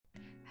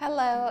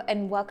Hello,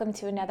 and welcome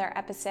to another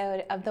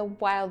episode of the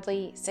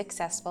Wildly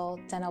Successful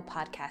Dental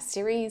Podcast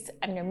series.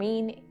 I'm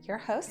Nermeen, your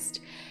host,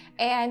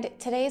 and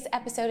today's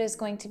episode is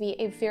going to be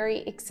a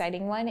very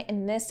exciting one.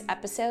 In this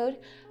episode,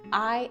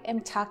 I am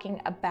talking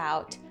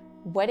about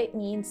what it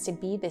means to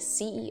be the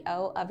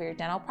CEO of your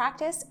dental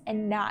practice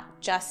and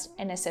not just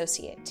an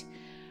associate.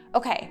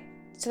 Okay,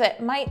 so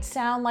that might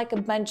sound like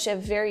a bunch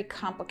of very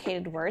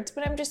complicated words,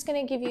 but I'm just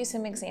going to give you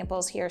some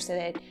examples here so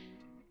that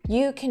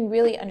you can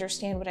really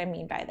understand what I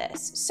mean by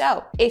this.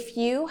 So if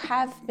you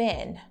have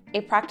been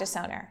a practice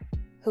owner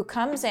who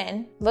comes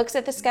in, looks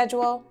at the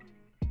schedule,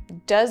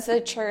 does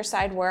the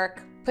chairside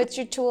work, puts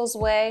your tools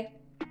away,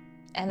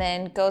 and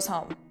then goes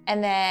home.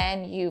 And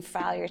then you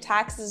file your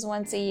taxes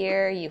once a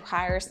year, you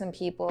hire some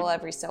people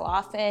every so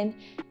often.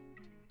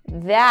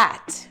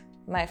 That,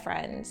 my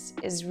friends,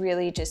 is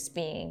really just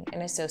being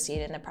an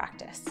associate in the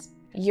practice.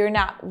 You're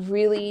not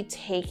really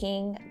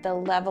taking the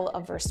level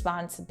of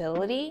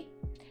responsibility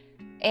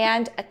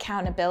and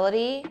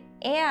accountability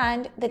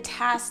and the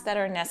tasks that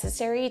are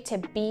necessary to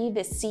be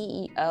the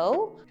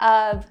CEO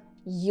of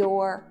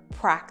your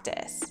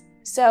practice.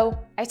 So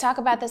I talk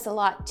about this a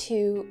lot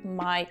to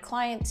my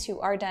clients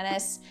who are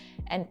dentists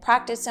and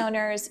practice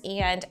owners,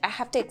 and I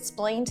have to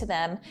explain to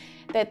them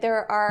that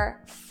there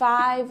are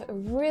 5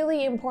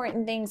 really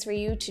important things for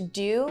you to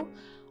do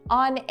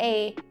on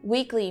a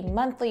weekly,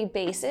 monthly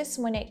basis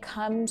when it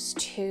comes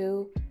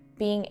to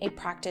being a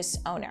practice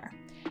owner.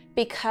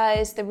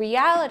 Because the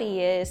reality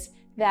is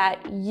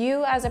that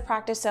you as a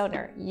practice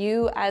owner,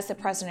 you as the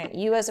president,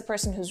 you as a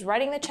person who's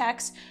writing the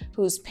checks,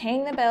 who's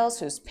paying the bills,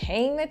 who's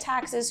paying the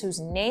taxes, whose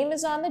name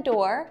is on the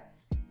door,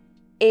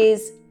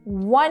 is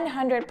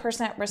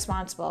 100%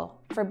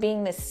 responsible for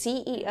being the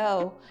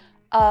CEO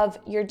of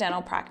your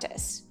dental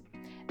practice.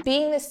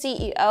 Being the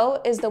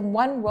CEO is the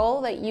one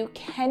role that you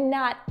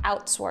cannot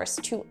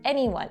outsource to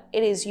anyone.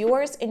 It is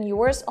yours and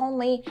yours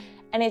only,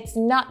 and it's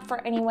not for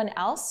anyone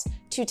else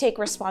to take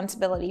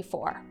responsibility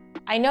for.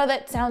 I know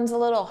that sounds a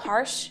little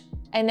harsh,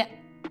 and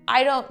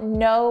I don't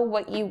know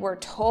what you were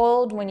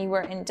told when you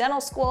were in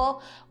dental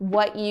school,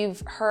 what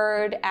you've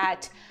heard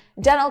at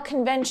dental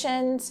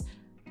conventions,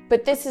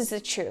 but this is the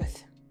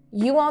truth.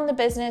 You own the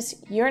business,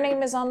 your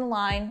name is on the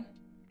line,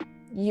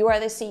 you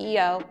are the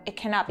CEO, it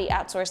cannot be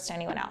outsourced to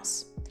anyone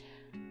else.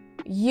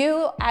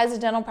 You, as a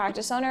dental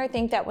practice owner,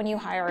 think that when you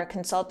hire a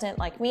consultant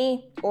like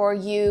me, or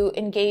you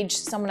engage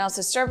someone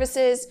else's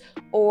services,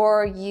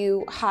 or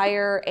you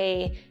hire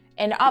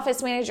an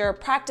office manager, a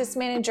practice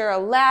manager, a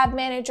lab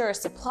manager, a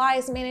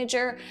supplies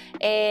manager,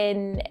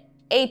 an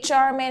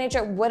HR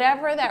manager,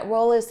 whatever that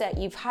role is that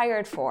you've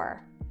hired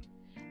for,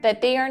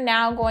 that they are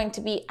now going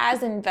to be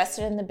as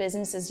invested in the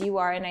business as you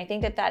are. And I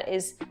think that that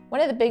is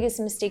one of the biggest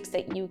mistakes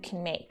that you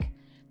can make.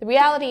 The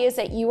reality is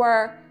that you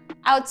are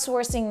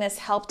outsourcing this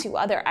help to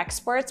other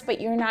experts, but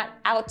you're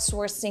not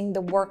outsourcing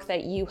the work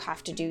that you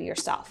have to do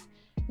yourself.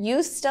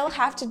 You still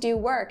have to do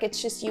work.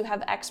 It's just you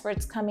have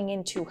experts coming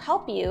in to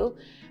help you,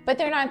 but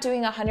they're not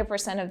doing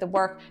 100% of the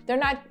work.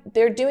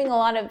 They're doing a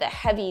lot of the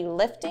heavy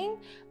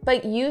lifting,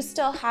 but you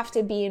still have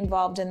to be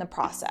involved in the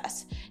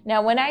process.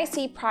 Now, when I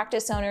see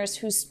practice owners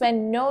who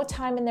spend no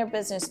time in their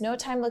business, no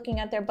time looking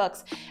at their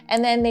books,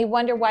 and then they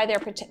wonder why their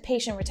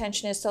patient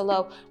retention is so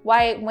low,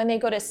 why when they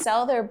go to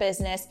sell their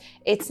business,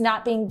 it's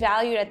not being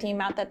valued at the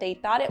amount that they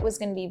thought it was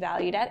going to be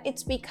valued at,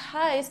 it's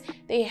because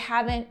they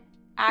haven't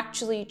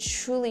actually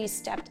truly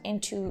stepped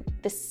into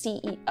the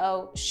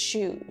CEO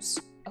shoes,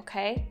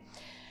 okay?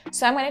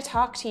 So I'm going to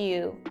talk to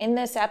you in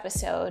this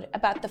episode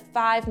about the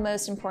 5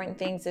 most important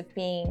things of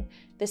being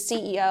the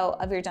CEO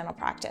of your dental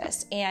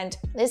practice. And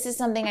this is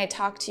something I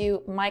talk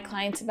to my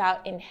clients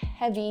about in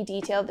heavy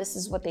detail. This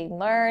is what they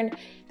learn.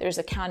 There's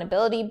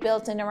accountability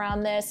built in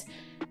around this.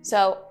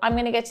 So I'm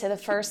going to get to the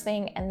first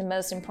thing and the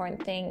most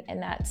important thing,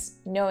 and that's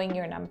knowing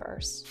your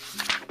numbers.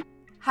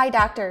 Hi,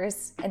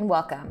 doctors, and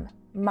welcome.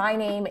 My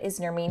name is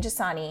Nermeen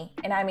Jasani,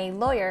 and I'm a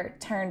lawyer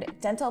turned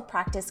dental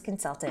practice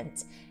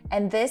consultant,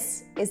 and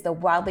this is the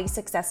Wildly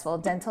Successful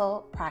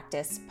Dental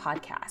Practice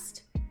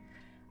Podcast.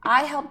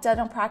 I help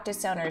dental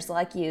practice owners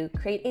like you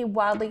create a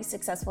wildly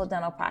successful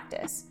dental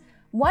practice,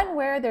 one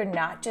where they're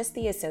not just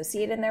the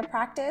associate in their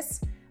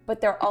practice,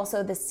 but they're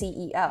also the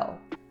CEO.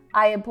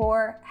 I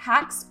abhor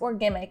hacks or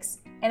gimmicks,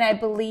 and I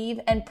believe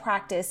and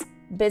practice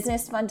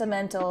business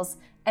fundamentals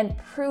and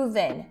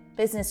proven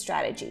business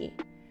strategy.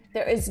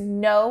 There is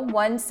no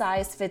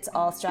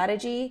one-size-fits-all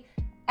strategy.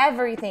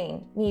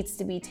 Everything needs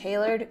to be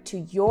tailored to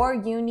your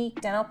unique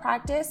dental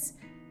practice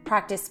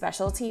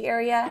specialty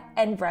area,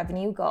 and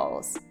revenue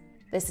goals.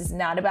 This is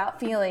not about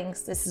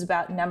feelings. This is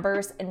about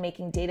numbers and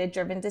making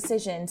data-driven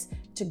decisions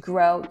to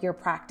grow your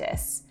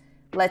practice.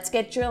 Let's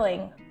get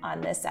drilling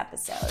on this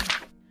episode.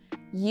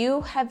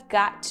 You have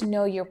got to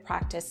know your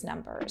practice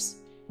numbers.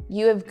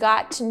 You have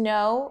got to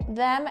know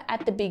them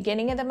at the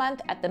beginning of the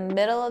month, at the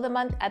middle of the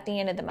month, at the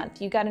end of the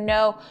month. You got to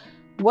know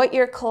what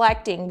you're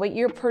collecting, what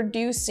you're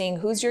producing,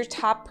 who's your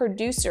top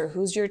producer,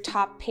 who's your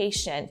top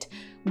patient,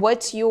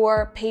 what's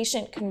your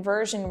patient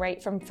conversion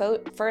rate from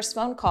first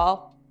phone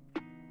call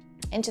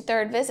into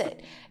third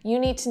visit. You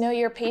need to know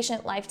your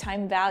patient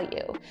lifetime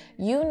value.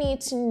 You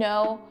need to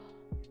know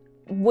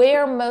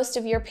where most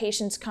of your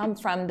patients come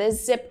from, the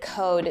zip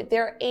code,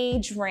 their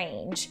age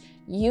range.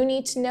 You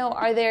need to know,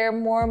 are there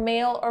more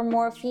male or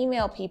more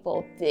female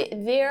people?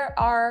 There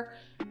are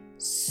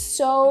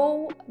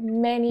so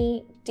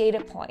many data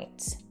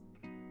points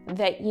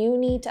that you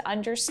need to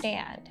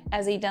understand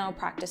as a dental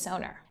practice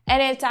owner.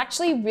 And it's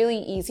actually really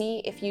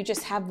easy if you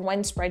just have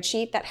one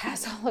spreadsheet that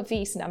has all of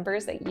these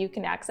numbers that you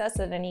can access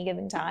at any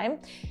given time.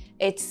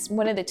 It's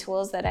one of the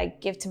tools that I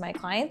give to my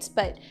clients,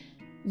 but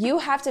you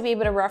have to be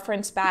able to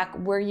reference back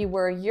where you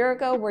were a year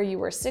ago, where you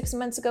were 6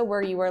 months ago,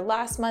 where you were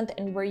last month,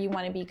 and where you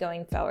want to be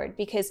going forward.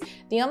 Because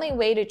the only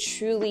way to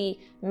truly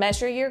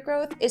measure your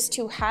growth is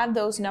to have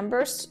those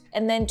numbers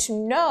and then to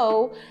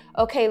know,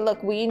 okay,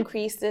 look, we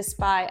increased this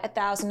by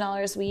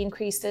 $1,000, we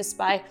increased this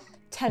by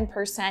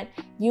 10%.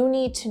 You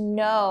need to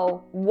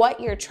know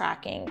what you're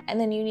tracking, and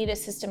then you need a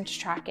system to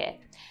track it.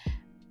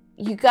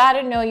 You got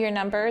to know your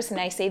numbers, and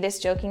I say this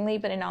jokingly,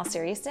 but in all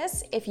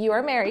seriousness, if you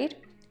are married,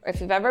 or if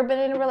you've ever been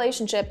in a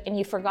relationship and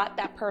you forgot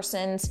that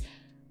person's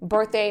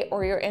birthday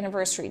or your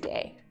anniversary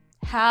day,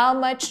 how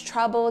much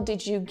trouble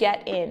did you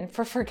get in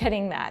for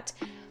forgetting that?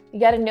 You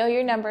got to know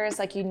your numbers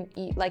like you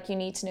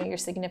need to know your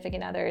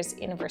significant other's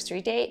anniversary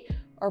date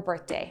or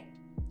birthday.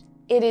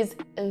 It is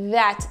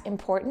that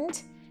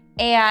important.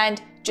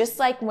 And just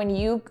like when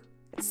you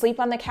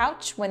sleep on the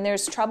couch when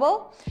there's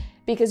trouble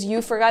because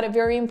you forgot a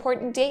very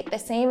important date, the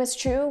same is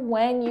true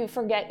when you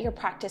forget your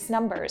practice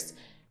numbers.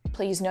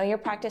 Please know your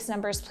practice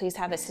numbers. Please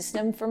have a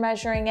system for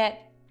measuring it.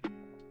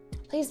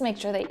 Please make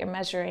sure that you're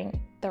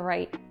measuring the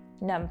right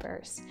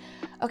numbers.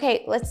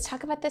 Okay, let's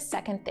talk about the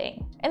second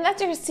thing, and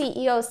that's your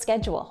CEO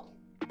schedule.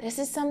 This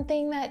is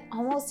something that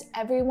almost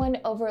everyone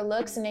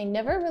overlooks, and I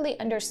never really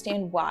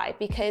understand why,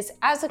 because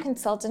as a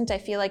consultant, I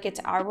feel like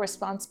it's our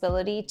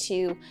responsibility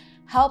to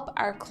help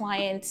our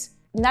clients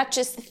not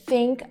just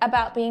think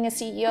about being a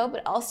CEO,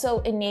 but also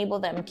enable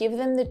them, give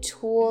them the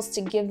tools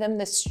to give them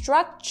the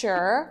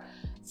structure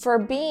for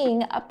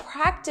being a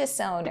practice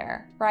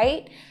owner,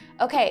 right?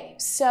 Okay,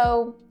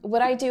 so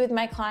what I do with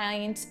my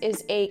clients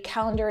is a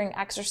calendaring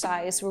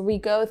exercise where we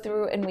go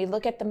through and we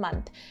look at the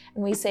month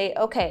and we say,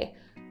 okay,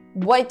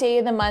 what day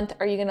of the month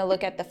are you gonna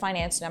look at the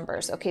finance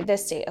numbers? Okay,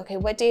 this day. Okay,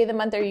 what day of the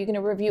month are you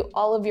gonna review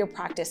all of your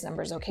practice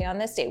numbers? Okay, on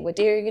this day. What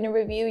day are you gonna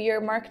review your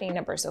marketing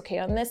numbers? Okay,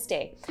 on this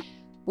day.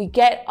 We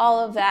get all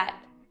of that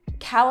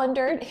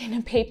calendared in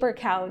a paper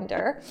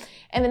calendar,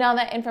 and then all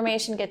that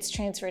information gets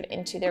transferred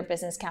into their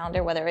business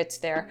calendar, whether it's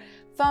their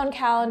phone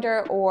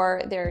calendar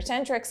or their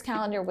Centrix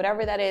calendar,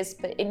 whatever that is,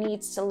 but it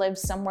needs to live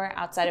somewhere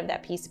outside of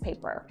that piece of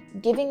paper.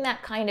 Giving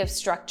that kind of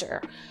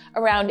structure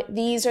around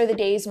these are the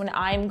days when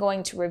I'm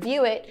going to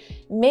review it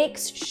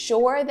makes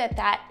sure that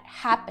that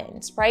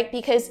happens, right?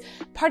 Because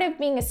part of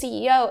being a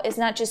CEO is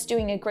not just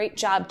doing a great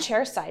job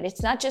chairside.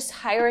 It's not just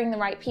hiring the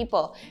right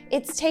people.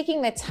 It's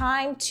taking the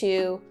time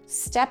to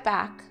step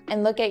back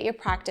and look at your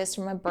practice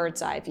from a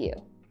bird's eye view.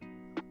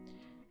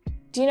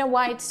 Do you know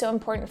why it's so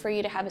important for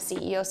you to have a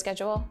CEO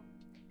schedule?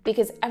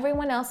 Because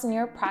everyone else in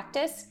your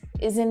practice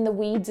is in the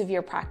weeds of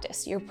your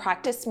practice. Your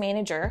practice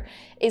manager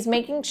is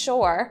making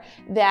sure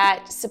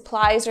that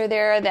supplies are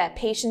there, that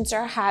patients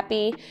are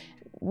happy.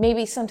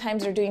 Maybe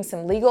sometimes they're doing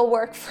some legal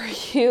work for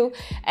you,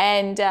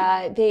 and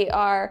they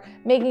are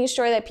making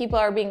sure that people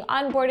are being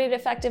onboarded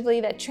effectively,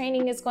 that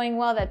training is going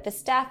well, that the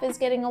staff is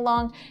getting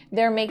along.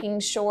 They're making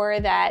sure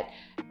that,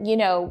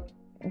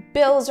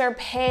 bills are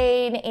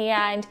paid,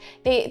 and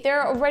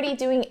they're already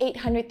doing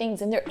 800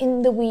 things, and they're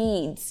in the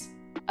weeds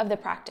of the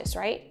practice,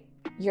 right?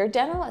 Your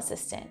dental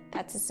assistant,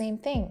 that's the same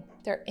thing.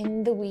 They're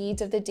in the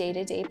weeds of the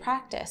day-to-day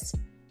practice.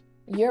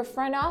 Your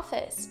front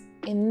office,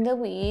 in the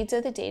weeds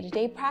of the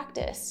day-to-day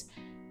practice.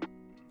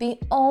 The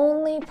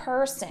only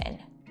person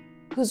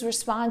whose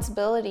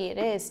responsibility it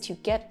is to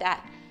get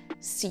that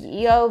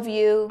CEO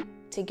view,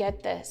 to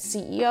get the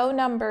CEO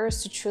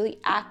numbers, to truly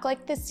act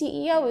like the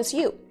CEO is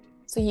you.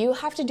 So you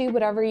have to do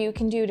whatever you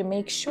can do to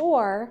make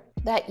sure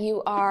that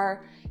you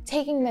are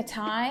taking the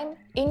time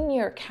in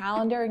your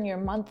calendar, in your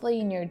monthly,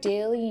 in your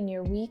daily, in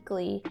your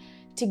weekly,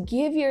 to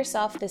give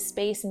yourself the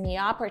space and the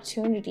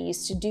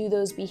opportunities to do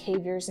those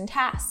behaviors and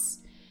tasks.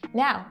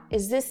 Now,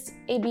 is this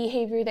a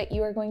behavior that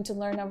you are going to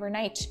learn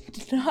overnight?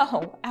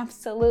 No,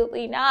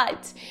 absolutely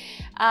not.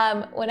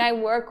 When I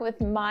work with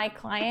my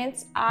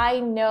clients, I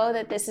know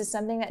that this is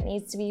something that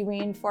needs to be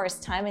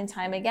reinforced time and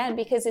time again,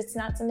 because it's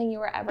not something you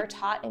were ever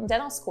taught in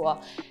dental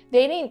school.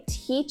 They didn't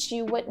teach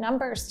you what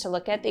numbers to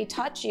look at. They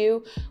taught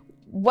you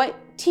what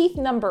teeth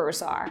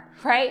numbers are,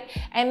 right?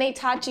 And they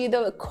taught you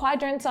the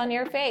quadrants on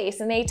your face,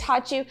 and they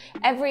taught you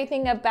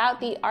everything about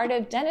the art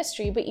of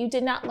dentistry, but you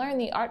did not learn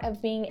the art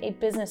of being a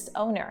business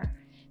owner.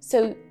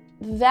 So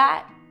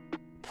that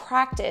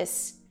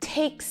practice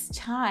takes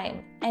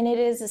time, and it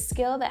is a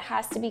skill that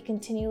has to be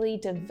continually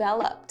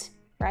developed,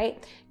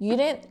 right? You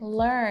didn't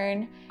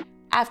learn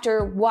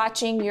after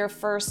watching your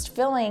first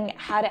filling,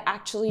 how to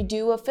actually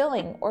do a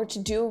filling or to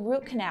do a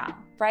root canal,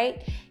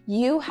 right?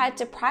 You had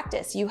to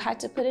practice, you had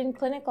to put in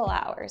clinical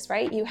hours,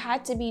 right? You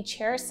had to be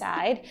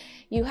chairside,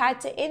 you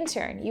had to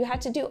intern, you had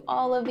to do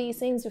all of these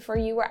things before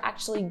you were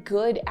actually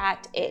good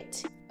at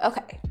it.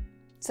 Okay,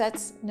 so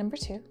that's number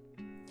 2.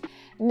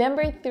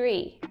 Number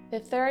 3, the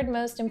third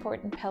most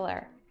important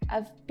pillar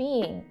of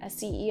being a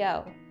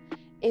CEO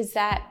is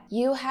that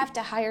you have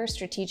to hire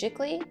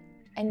strategically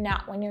and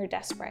not when you're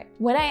desperate.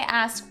 When I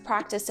ask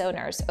practice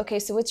owners, okay,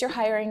 so what's your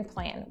hiring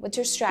plan? What's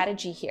your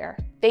strategy here?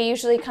 They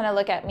usually kind of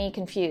look at me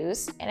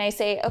confused and I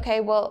say, okay,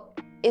 well,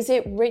 is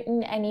it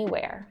written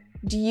anywhere?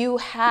 Do you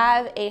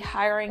have a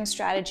hiring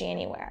strategy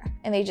anywhere?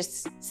 And they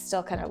just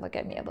still kind of look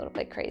at me a little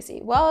bit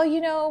crazy. Well,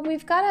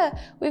 we've got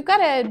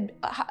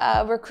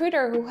a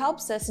recruiter who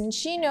helps us and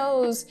she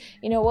knows,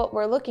 what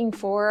we're looking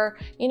for.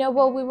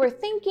 Well, we were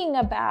thinking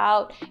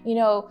about,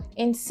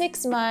 in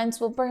 6 months,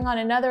 we'll bring on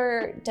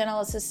another dental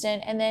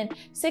assistant. And then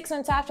 6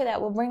 months after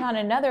that, we'll bring on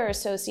another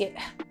associate.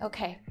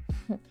 Okay,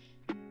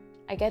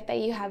 I get that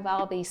you have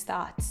all these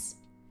thoughts.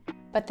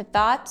 But the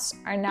thoughts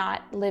are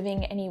not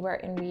living anywhere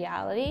in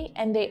reality,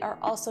 and they are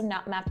also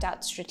not mapped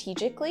out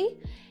strategically.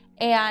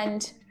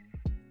 And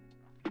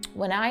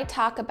when I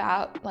talk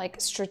about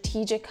like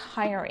strategic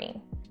hiring,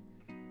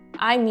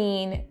 I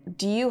mean,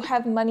 do you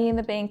have money in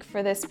the bank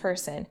for this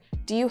person?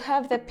 Do you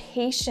have the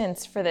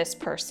patience for this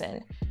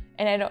person?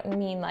 And I don't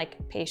mean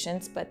like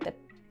patience, but the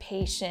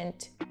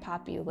patient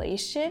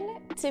population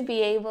to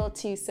be able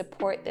to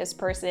support this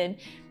person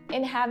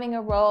in having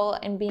a role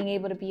and being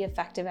able to be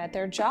effective at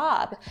their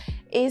job.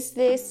 Is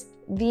this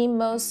the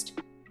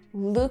most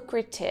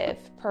lucrative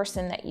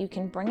person that you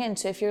can bring in?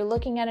 So if you're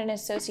looking at an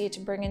associate to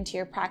bring into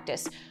your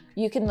practice,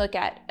 you can look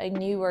at a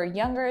newer,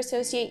 younger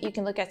associate. You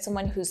can look at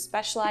someone who's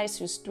specialized,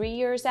 who's 3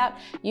 years out.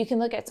 You can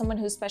look at someone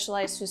who's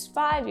specialized, who's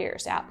 5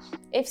 years out.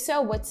 If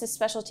so, what's the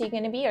specialty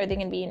going to be? Are they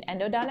going to be an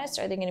endodontist?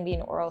 Are they going to be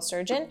an oral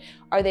surgeon?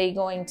 Are they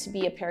going to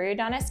be a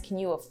periodontist? Can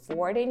you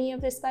afford any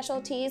of the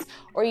specialties?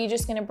 Or are you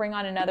just going to bring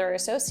on another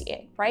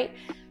associate, right?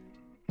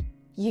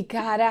 You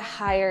gotta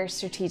hire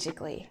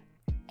strategically.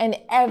 And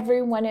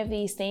every one of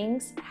these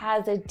things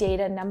has a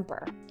data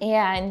number.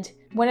 And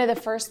one of the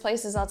first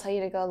places I'll tell you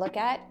to go look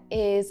at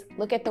is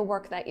look at the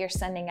work that you're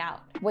sending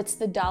out. What's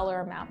the dollar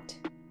amount?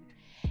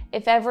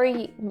 If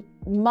every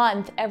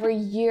month, every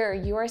year,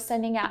 you are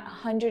sending out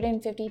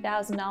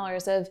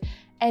 $150,000 of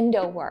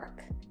endo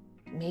work,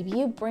 maybe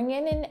you bring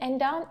in an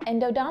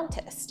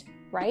endodontist,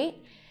 right?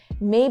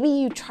 Maybe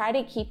you try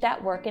to keep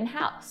that work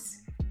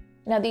in-house.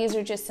 Now, these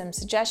are just some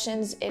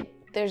suggestions.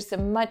 There's a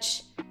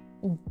much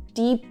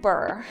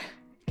deeper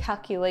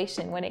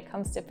calculation when it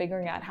comes to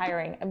figuring out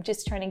hiring. I'm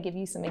just trying to give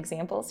you some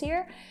examples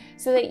here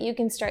so that you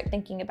can start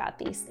thinking about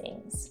these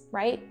things,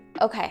 right?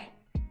 Okay,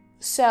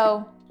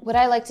 so what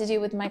I like to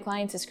do with my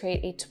clients is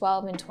create a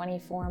 12 and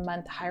 24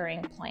 month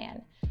hiring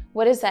plan.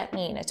 What does that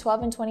mean? A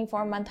 12 and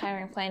 24 month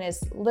hiring plan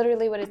is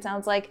literally what it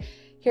sounds like.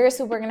 Here's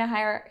who we're gonna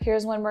hire,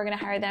 here's when we're gonna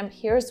hire them,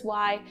 here's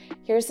why,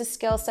 here's the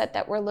skill set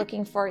that we're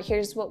looking for,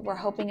 here's what we're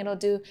hoping it'll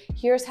do,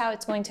 here's how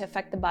it's going to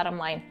affect the bottom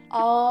line.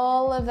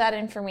 All of that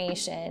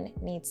information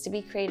needs to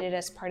be created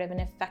as part of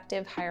an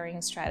effective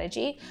hiring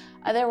strategy.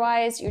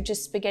 Otherwise, you're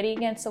just spaghetti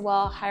against the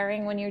wall,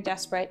 hiring when you're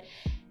desperate.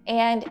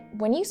 And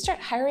when you start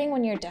hiring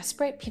when you're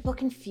desperate, people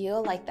can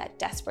feel like that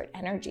desperate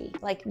energy.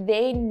 Like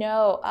they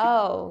know,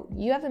 oh,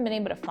 you haven't been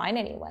able to find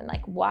anyone.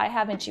 Like, why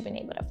haven't you been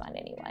able to find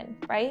anyone,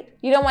 right?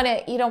 You don't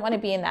want to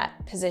be in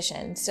that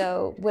position.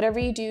 So whatever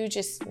you do,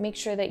 just make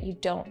sure that you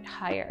don't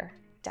hire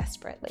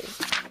desperately.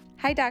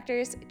 Hi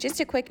doctors,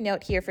 just a quick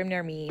note here from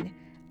Nermeen.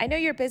 I know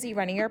you're busy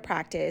running your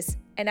practice,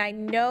 and I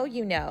know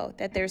you know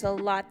that there's a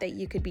lot that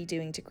you could be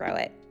doing to grow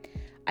it.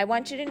 I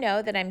want you to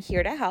know that I'm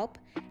here to help,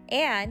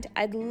 and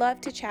I'd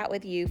love to chat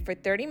with you for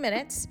 30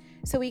 minutes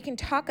so we can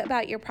talk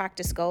about your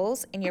practice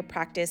goals and your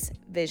practice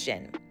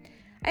vision.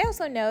 I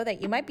also know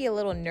that you might be a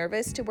little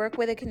nervous to work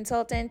with a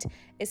consultant,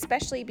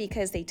 especially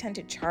because they tend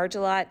to charge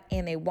a lot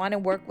and they want to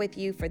work with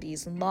you for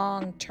these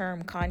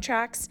long-term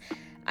contracts.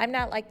 I'm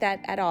not like that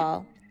at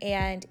all.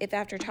 And if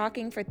after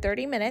talking for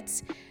 30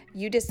 minutes,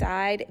 you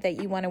decide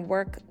that you want to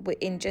work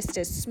in just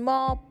a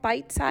small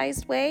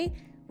bite-sized way,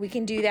 we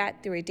can do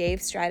that through a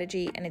Dave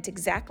strategy, and it's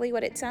exactly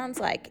what it sounds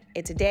like.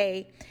 It's a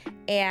day,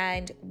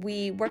 and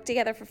we work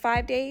together for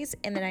 5 days,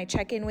 and then I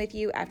check in with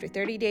you after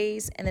 30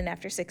 days and then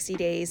after 60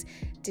 days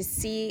to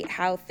see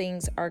how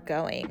things are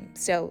going.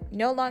 So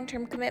no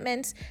long-term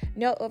commitments,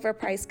 no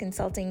overpriced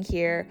consulting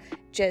here,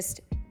 just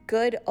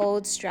good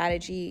old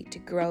strategy to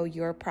grow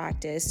your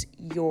practice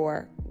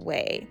your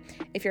way.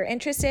 If you're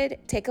interested,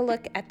 take a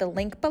look at the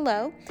link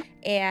below,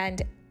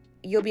 and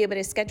you'll be able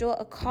to schedule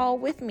a call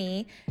with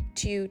me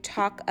to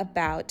talk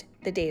about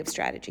the Dave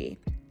strategy.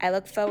 I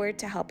look forward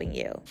to helping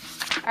you.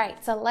 All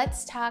right, so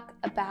let's talk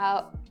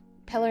about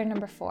pillar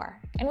number 4.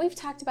 And we've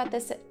talked about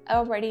this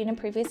already in a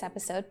previous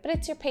episode, but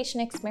it's your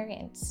patient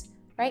experience,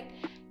 right?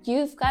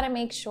 You've got to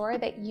make sure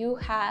that you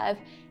have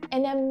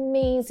an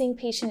amazing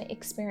patient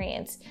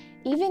experience.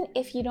 even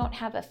if you don't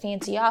have a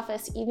fancy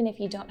office, even if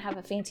you don't have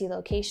a fancy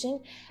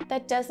location,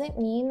 that doesn't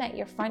mean that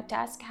your front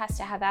desk has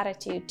to have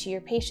attitude to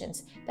your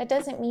patients. That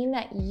doesn't mean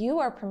that you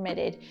are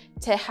permitted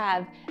to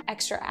have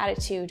extra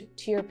attitude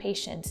to your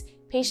patients.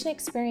 Patient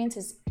experience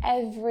is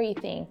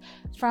everything,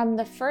 from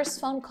the first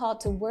phone call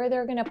to where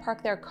they're going to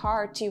park their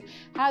car, to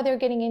how they're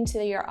getting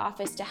into your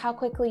office, to how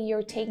quickly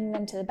you're taking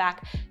them to the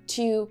back,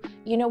 to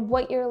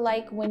what you're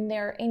like when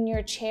they're in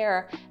your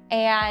chair,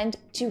 and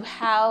to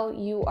how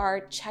you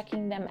are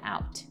checking them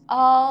out.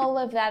 All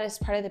of that is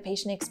part of the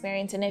patient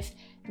experience. And if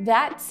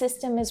that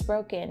system is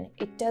broken,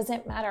 it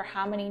doesn't matter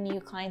how many new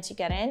clients you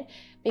get in,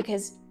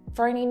 because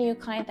for any new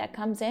client that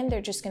comes in,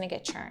 they're just going to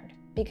get churned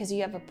because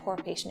you have a poor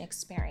patient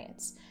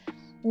experience.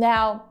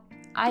 Now,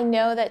 I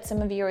know that some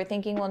of you are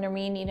thinking, well,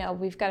 Nermeen,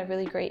 we've got a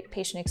really great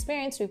patient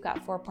experience. We've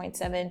got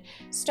 4.7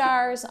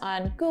 stars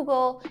on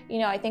Google.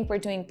 I think we're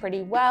doing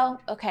pretty well.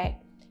 Okay,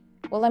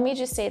 well, let me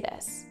just say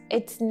this.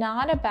 It's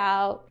not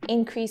about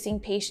increasing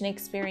patient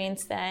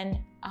experience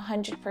then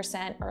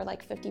 100% or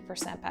like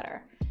 50%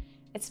 better.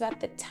 It's about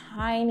the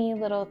tiny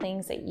little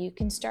things that you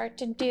can start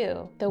to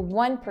do, the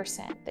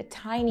 1%, the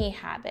tiny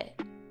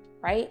habit,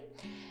 right?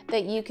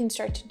 That you can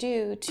start to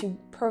do to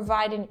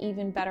provide an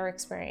even better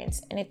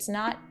experience. And it's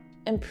not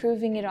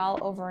improving it all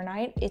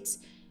overnight, it's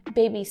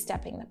baby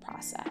stepping the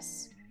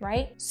process,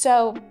 right?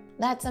 So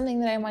that's something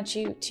that I want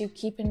you to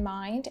keep in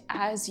mind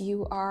as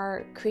you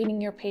are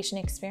creating your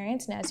patient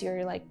experience and as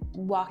you're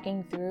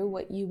walking through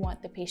what you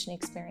want the patient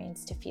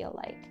experience to feel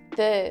like.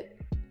 The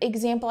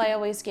example I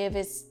always give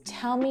is,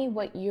 tell me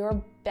what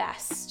your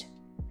best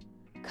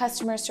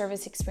customer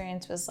service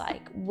experience was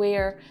like,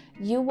 where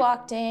you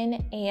walked in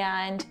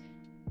and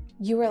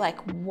you were like,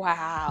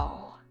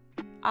 wow,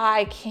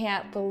 I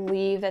can't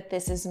believe that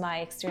this is my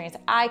experience.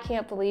 I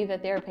can't believe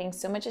that they're paying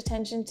so much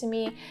attention to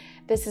me.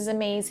 This is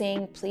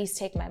amazing. Please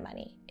take my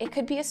money. It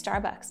could be a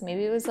Starbucks.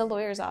 Maybe it was a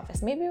lawyer's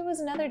office. Maybe it was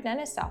another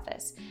dentist's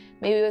office.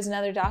 Maybe it was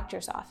another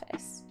doctor's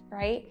office,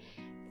 right?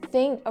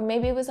 Or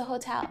maybe it was a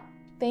hotel.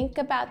 Think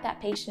about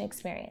that patient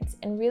experience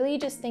and really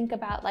just think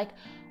about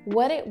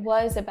what it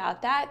was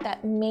about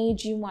that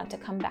made you want to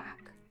come back.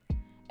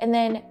 And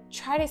then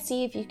try to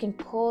see if you can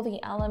pull the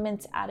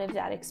elements out of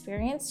that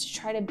experience to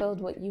try to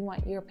build what you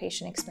want your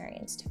patient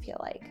experience to feel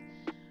like.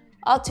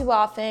 All too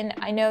often,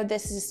 I know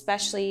this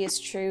especially is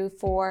true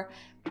for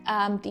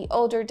the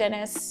older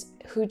dentists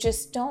who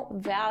just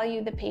don't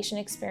value the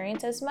patient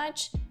experience as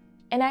much.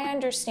 And I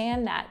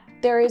understand that.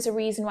 There is a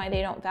reason why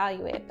they don't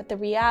value it. But the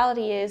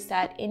reality is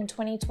that in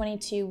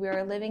 2022, we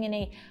are living in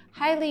a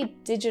highly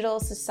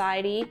digital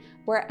society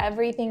where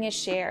everything is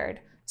shared.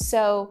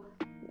 So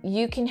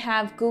you can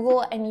have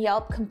Google and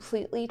Yelp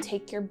completely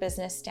take your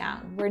business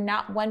down, where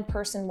not one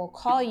person will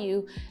call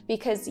you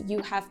because you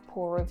have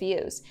poor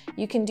reviews.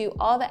 You can do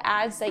all the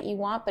ads that you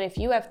want, but if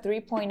you have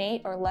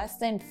 3.8 or less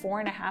than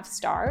 4.5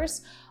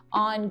 stars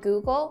on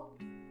Google,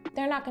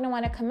 they're not going to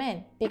want to come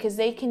in because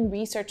they can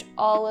research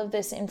all of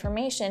this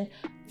information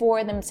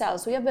for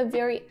themselves. We have a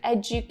very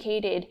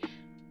educated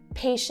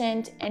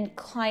patient and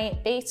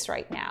client base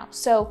right now.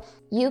 So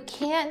you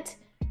can't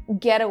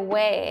get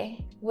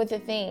away with the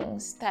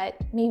things that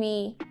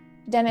maybe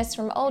dentists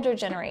from older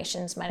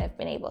generations might have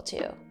been able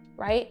to,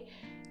 right?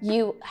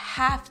 You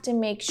have to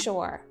make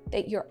sure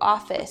that your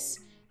office,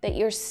 that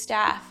your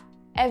staff,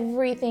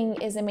 everything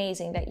is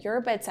amazing, that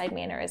your bedside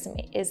manner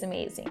is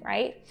amazing,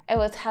 right? I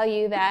will tell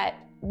you that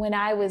when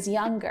I was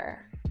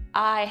younger,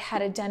 I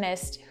had a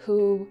dentist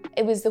who,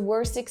 it was the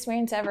worst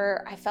experience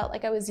ever. I felt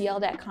like I was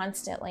yelled at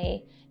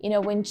constantly.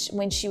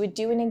 When she would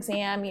do an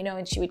exam,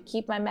 and she would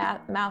keep my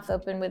mouth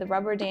open with a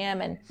rubber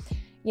dam and,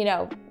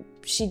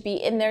 she'd be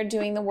in there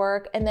doing the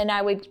work. And then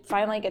I would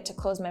finally get to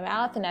close my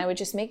mouth and I would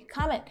just make a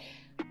comment,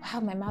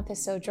 wow, my mouth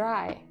is so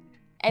dry.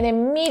 And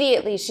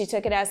immediately she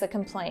took it as a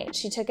complaint.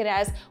 She took it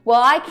as,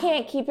 well, I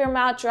can't keep your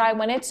mouth dry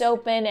when it's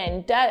open.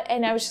 And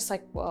I was just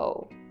like,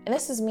 whoa. And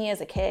this is me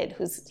as a kid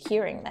who's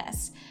hearing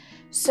this.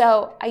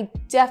 So I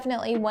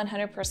definitely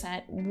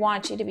 100%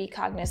 want you to be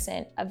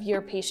cognizant of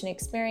your patient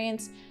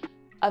experience,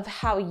 of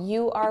how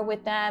you are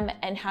with them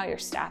and how your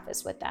staff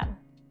is with them.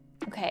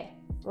 Okay,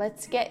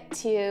 let's get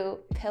to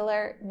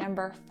pillar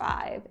number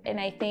 5. And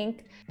I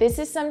think this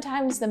is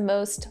sometimes the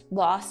most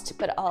lost,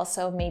 but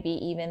also maybe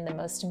even the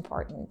most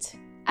important.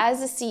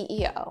 As a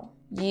CEO,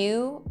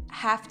 you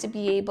have to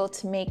be able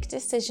to make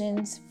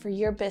decisions for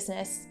your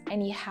business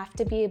and you have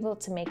to be able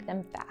to make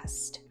them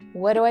fast.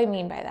 What do I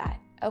mean by that?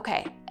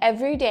 Okay,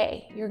 every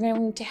day you're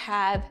going to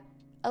have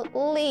at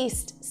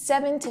least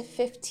 7 to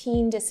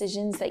 15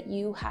 decisions that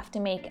you have to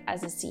make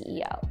as a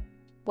CEO.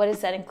 What does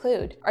that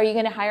include? Are you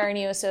going to hire a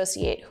new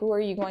associate? Who are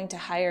you going to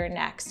hire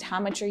next? How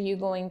much are you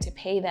going to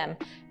pay them?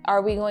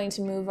 Are we going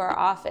to move our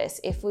office?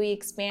 If we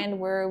expand,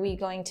 where are we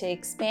going to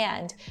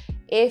expand?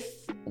 Are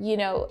you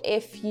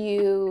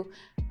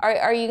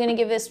going to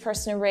give this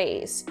person a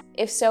raise?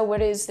 If so,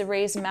 what is the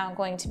raise amount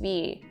going to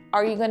be?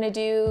 Are you going to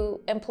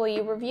do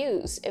employee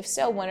reviews? If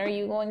so, when are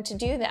you going to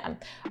do them?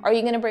 Are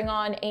you going to bring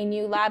on a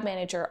new lab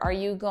manager? Are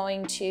you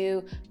going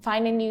to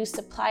find a new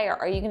supplier?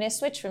 Are you going to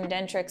switch from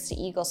Dentrix to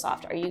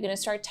Eaglesoft? Are you going to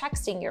start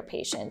texting your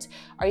patients?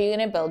 Are you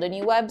going to build a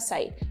new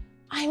website?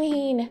 I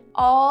mean,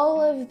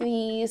 all of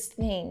these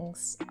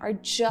things are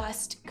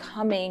just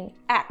coming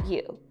at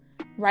you,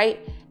 right?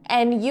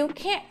 And you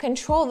can't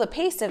control the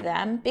pace of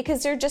them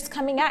because they're just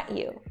coming at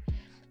you.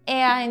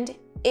 And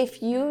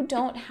if you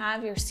don't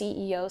have your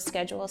CEO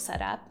schedule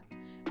set up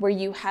where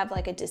you have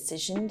like a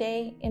decision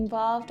day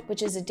involved,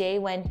 which is a day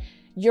when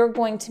you're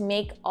going to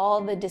make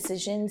all the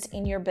decisions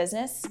in your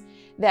business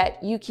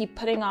that you keep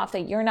putting off,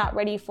 that you're not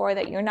ready for,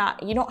 that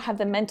you don't have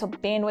the mental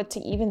bandwidth to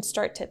even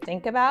start to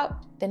think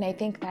about, then I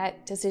think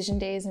that decision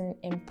day is an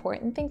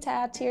important thing to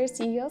add to your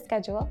CEO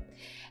schedule.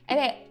 And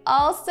I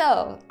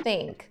also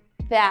think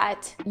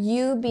that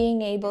you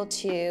being able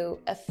to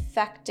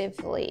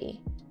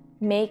effectively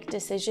make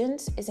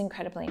decisions is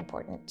incredibly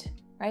important,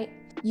 right?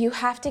 You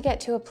have to get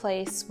to a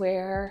place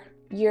where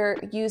you're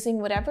using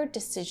whatever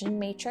decision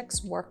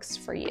matrix works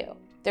for you.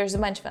 There's a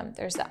bunch of them.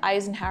 There's the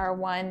Eisenhower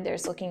one.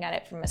 There's looking at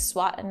it from a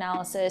SWOT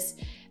analysis.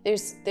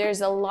 There's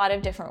a lot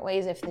of different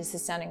ways. If this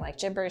is sounding like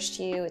gibberish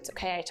to you, it's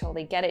okay. I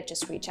totally get it.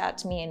 Just reach out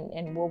to me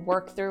and we'll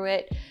work through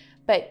it.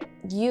 But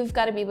you've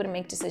got to be able to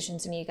make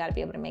decisions and you got to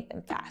be able to make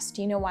them fast.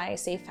 Do you know why I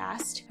say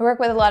fast? I work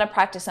with a lot of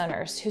practice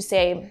owners who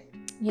say,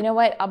 you know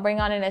what, I'll bring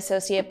on an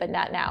associate, but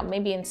not now,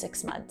 maybe in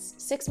 6 months.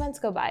 6 months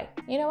go by.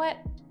 You know what?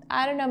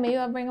 I don't know, maybe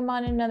I'll bring them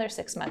on in another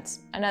 6 months.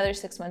 Another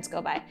 6 months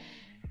go by.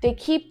 They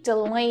keep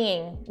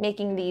delaying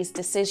making these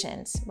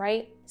decisions,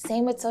 right?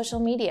 Same with social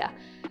media.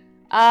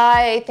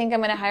 I think I'm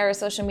gonna hire a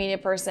social media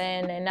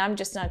person and I'm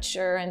just not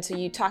sure. And so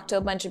you talk to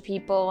a bunch of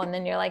people and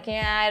then you're like,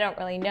 yeah, I don't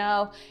really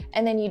know.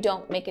 And then you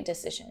don't make a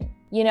decision.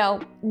 You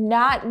know,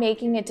 not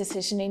making a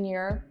decision in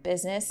your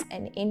business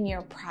and in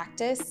your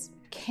practice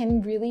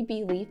can really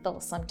be lethal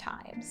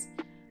sometimes.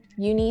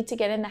 You need to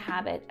get in the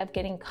habit of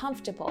getting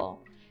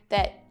comfortable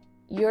that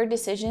your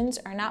decisions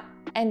are not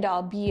end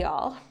all be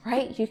all,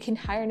 right? You can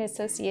hire an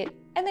associate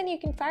and then you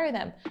can fire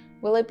them.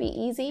 Will it be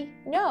easy?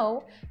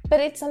 No, but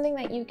it's something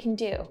that you can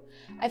do.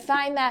 I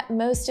find that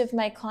most of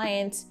my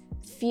clients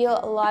feel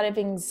a lot of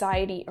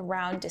anxiety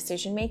around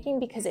decision making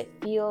because it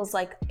feels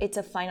like it's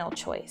a final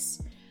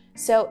choice.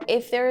 So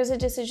if there is a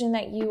decision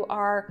that you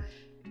are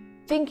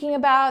thinking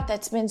about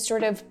that's been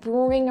sort of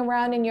brewing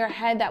around in your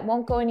head that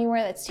won't go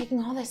anywhere, that's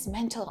taking all this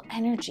mental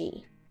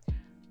energy,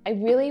 I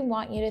really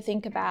want you to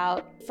think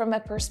about from a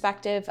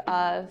perspective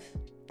of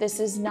this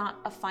is not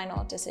a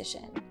final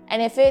decision.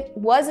 And if it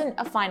wasn't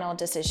a final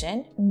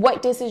decision,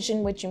 what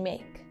decision would you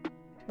make,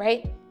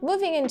 right?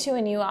 Moving into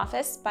a new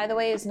office, by the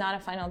way, is not a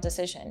final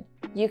decision.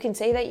 You can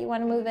say that you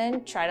want to move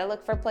in, try to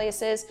look for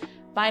places,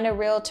 find a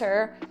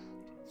realtor,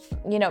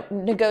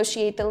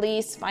 negotiate the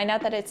lease, find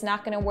out that it's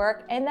not going to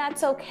work, and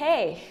that's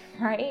okay,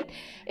 right?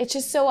 It's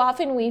just so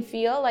often we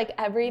feel like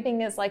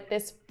everything is like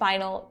this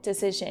final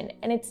decision,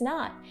 and it's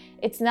not.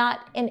 It's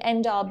not an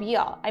end-all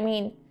be-all. I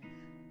mean,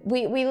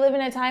 we live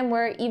in a time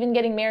where even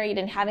getting married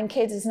and having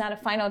kids is not a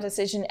final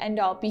decision,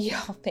 end-all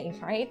be-all thing,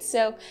 right?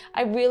 So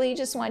I really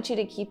just want you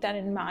to keep that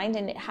in mind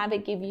and have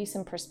it give you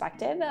some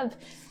perspective of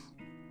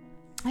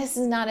this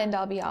is not end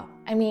all be all.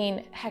 I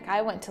mean, heck,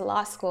 I went to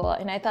law school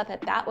and I thought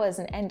that was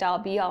an end all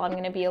be all. I'm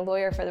going to be a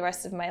lawyer for the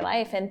rest of my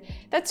life. And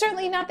that's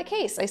certainly not the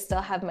case. I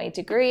still have my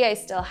degree. I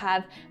still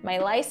have my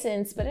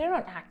license, but I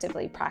don't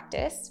actively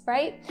practice,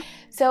 right?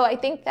 So I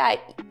think that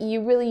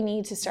you really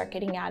need to start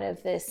getting out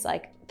of this,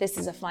 like, this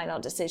is a final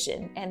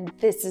decision and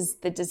this is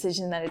the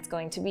decision that it's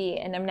going to be.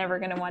 And I'm never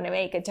going to want to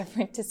make a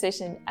different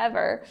decision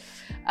ever.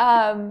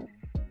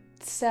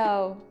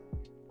 So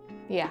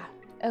yeah,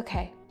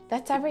 okay,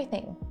 that's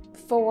everything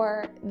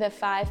for the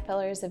 5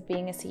 pillars of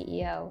being a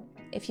CEO.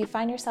 If you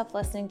find yourself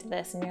listening to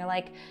this and you're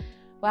like,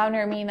 wow,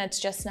 Nermeen, that's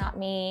just not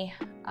me.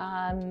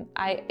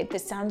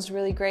 This sounds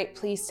really great.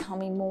 Please tell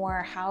me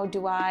more. How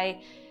do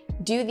I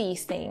do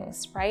these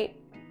things, right?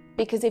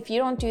 Because if you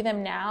don't do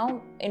them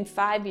now, in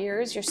 5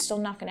 years, you're still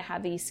not going to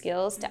have these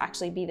skills to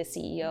actually be the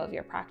CEO of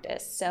your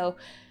practice. So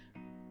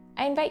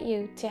I invite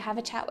you to have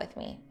a chat with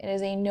me. It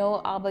is a no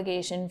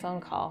obligation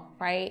phone call,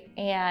 right?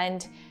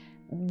 And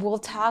we'll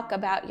talk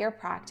about your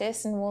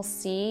practice and we'll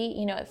see,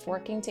 if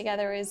working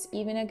together is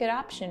even a good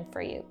option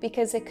for you,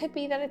 because it could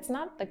be that it's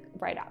not the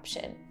right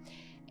option.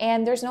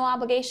 And there's no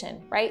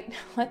obligation, right?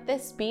 Let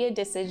this be a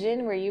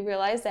decision where you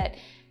realize that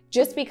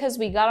just because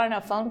we got on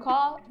a phone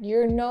call,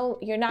 you're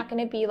not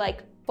going to be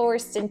like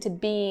forced into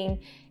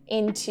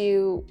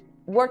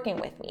working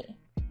with me,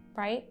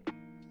 right?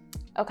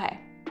 Okay,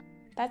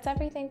 that's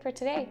everything for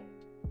today.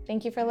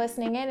 Thank you for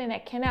listening in, and I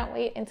cannot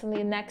wait until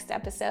the next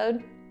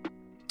episode,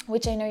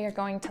 which I know you're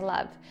going to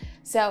love.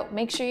 So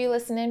make sure you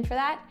listen in for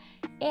that,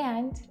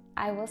 and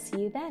I will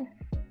see you then.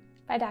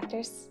 Bye,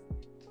 doctors.